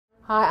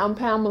Hi, I'm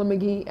Pamela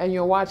McGee, and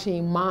you're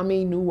watching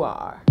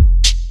MommyNoire.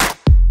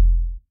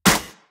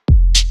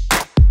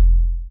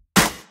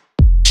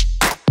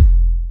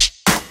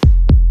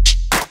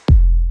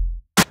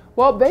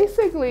 Well,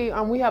 basically,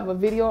 we have a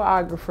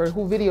videographer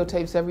who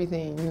videotapes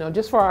everything, you know,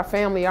 just for our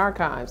family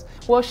archives.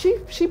 Well,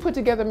 she put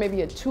together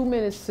maybe a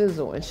 2-minute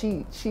sizzle, and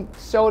she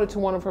showed it to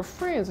one of her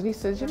friends, and he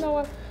says, you know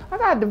what, I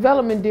got a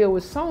development deal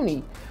with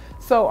Sony.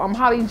 So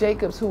Holly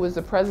Jacobs, who is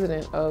the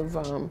president of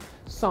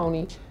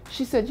Sony,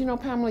 she said, you know,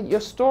 Pamela,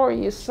 your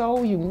story is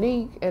so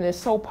unique and it's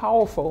so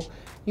powerful.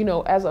 You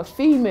know, as a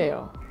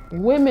female,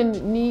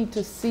 women need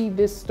to see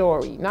this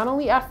story. Not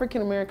only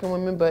African-American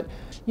women, but,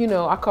 you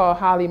know, I call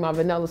Holly my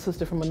vanilla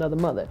sister from another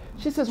mother.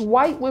 She says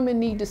white women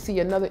need to see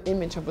another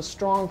image of a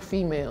strong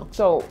female.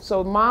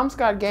 So Mom's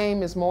Got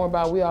Game is more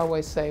about, we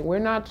always say, we're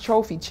not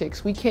trophy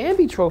chicks. We can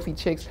be trophy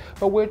chicks,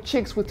 but we're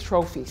chicks with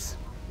trophies.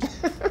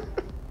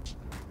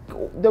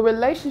 The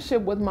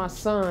relationship with my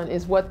son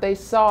is what they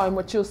saw and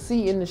what you'll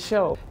see in the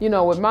show. You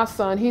know, with my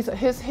son,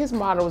 his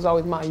motto is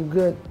always, "Ma, you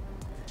good?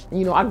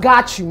 You know, I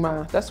got you,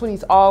 Ma." That's what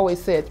he's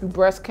always said. Through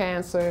breast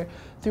cancer,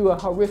 through a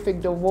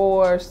horrific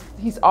divorce,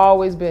 he's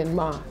always been,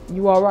 "Ma,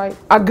 you all right?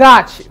 I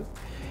got you."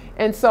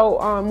 And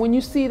so when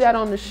you see that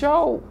on the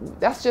show,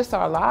 that's just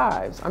our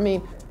lives. I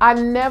mean, I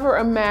never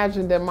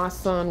imagined that my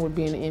son would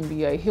be in the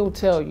NBA. He'll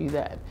tell you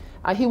that.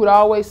 He would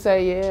always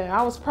say, yeah,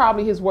 I was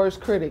probably his worst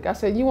critic. I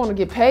said, you want to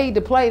get paid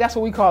to play? That's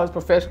what we call it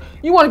profession.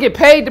 You want to get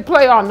paid to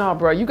play? Oh, no,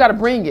 bro, you got to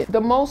bring it.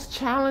 The most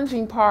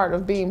challenging part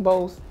of being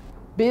both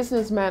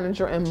business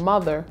manager and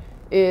mother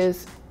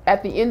is,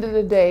 at the end of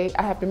the day,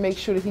 I have to make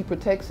sure that he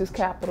protects his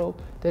capital,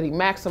 that he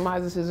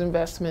maximizes his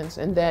investments,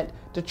 and that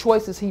the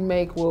choices he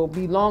make will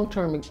be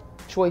long-term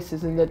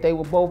choices, and that they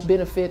will both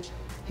benefit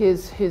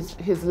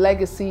his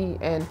legacy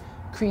and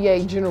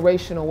create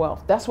generational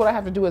wealth. That's what I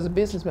have to do as a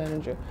business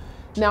manager.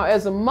 Now,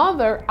 as a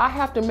mother, I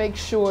have to make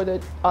sure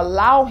that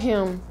allow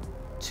him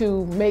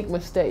to make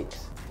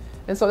mistakes.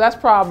 And so that's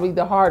probably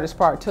the hardest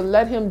part, to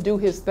let him do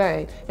his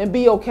thing and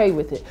be okay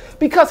with it.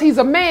 Because he's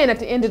a man at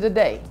the end of the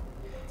day.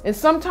 And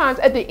sometimes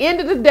at the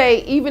end of the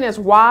day, even as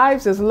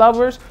wives, as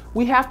lovers,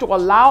 we have to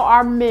allow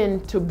our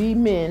men to be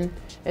men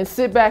and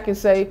sit back and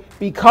say,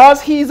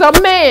 because he's a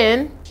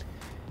man,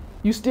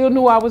 you still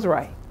knew I was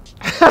right.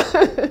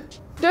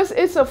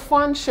 It's a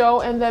fun show,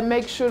 and that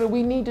makes sure that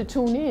we need to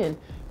tune in.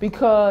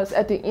 Because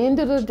at the end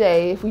of the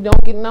day, if we don't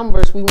get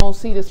numbers, we won't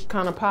see this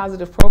kind of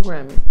positive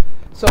programming.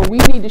 So we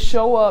need to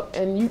show up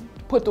and you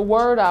put the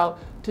word out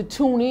to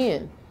tune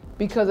in.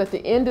 Because at the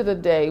end of the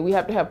day, we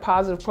have to have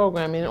positive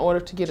programming in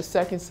order to get a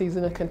second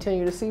season and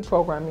continue to see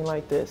programming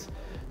like this.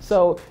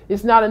 So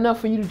it's not enough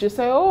for you to just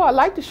say, oh, I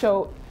like the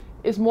show.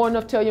 It's more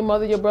enough to tell your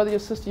mother, your brother, your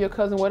sister, your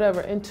cousin, whatever,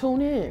 and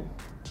tune in.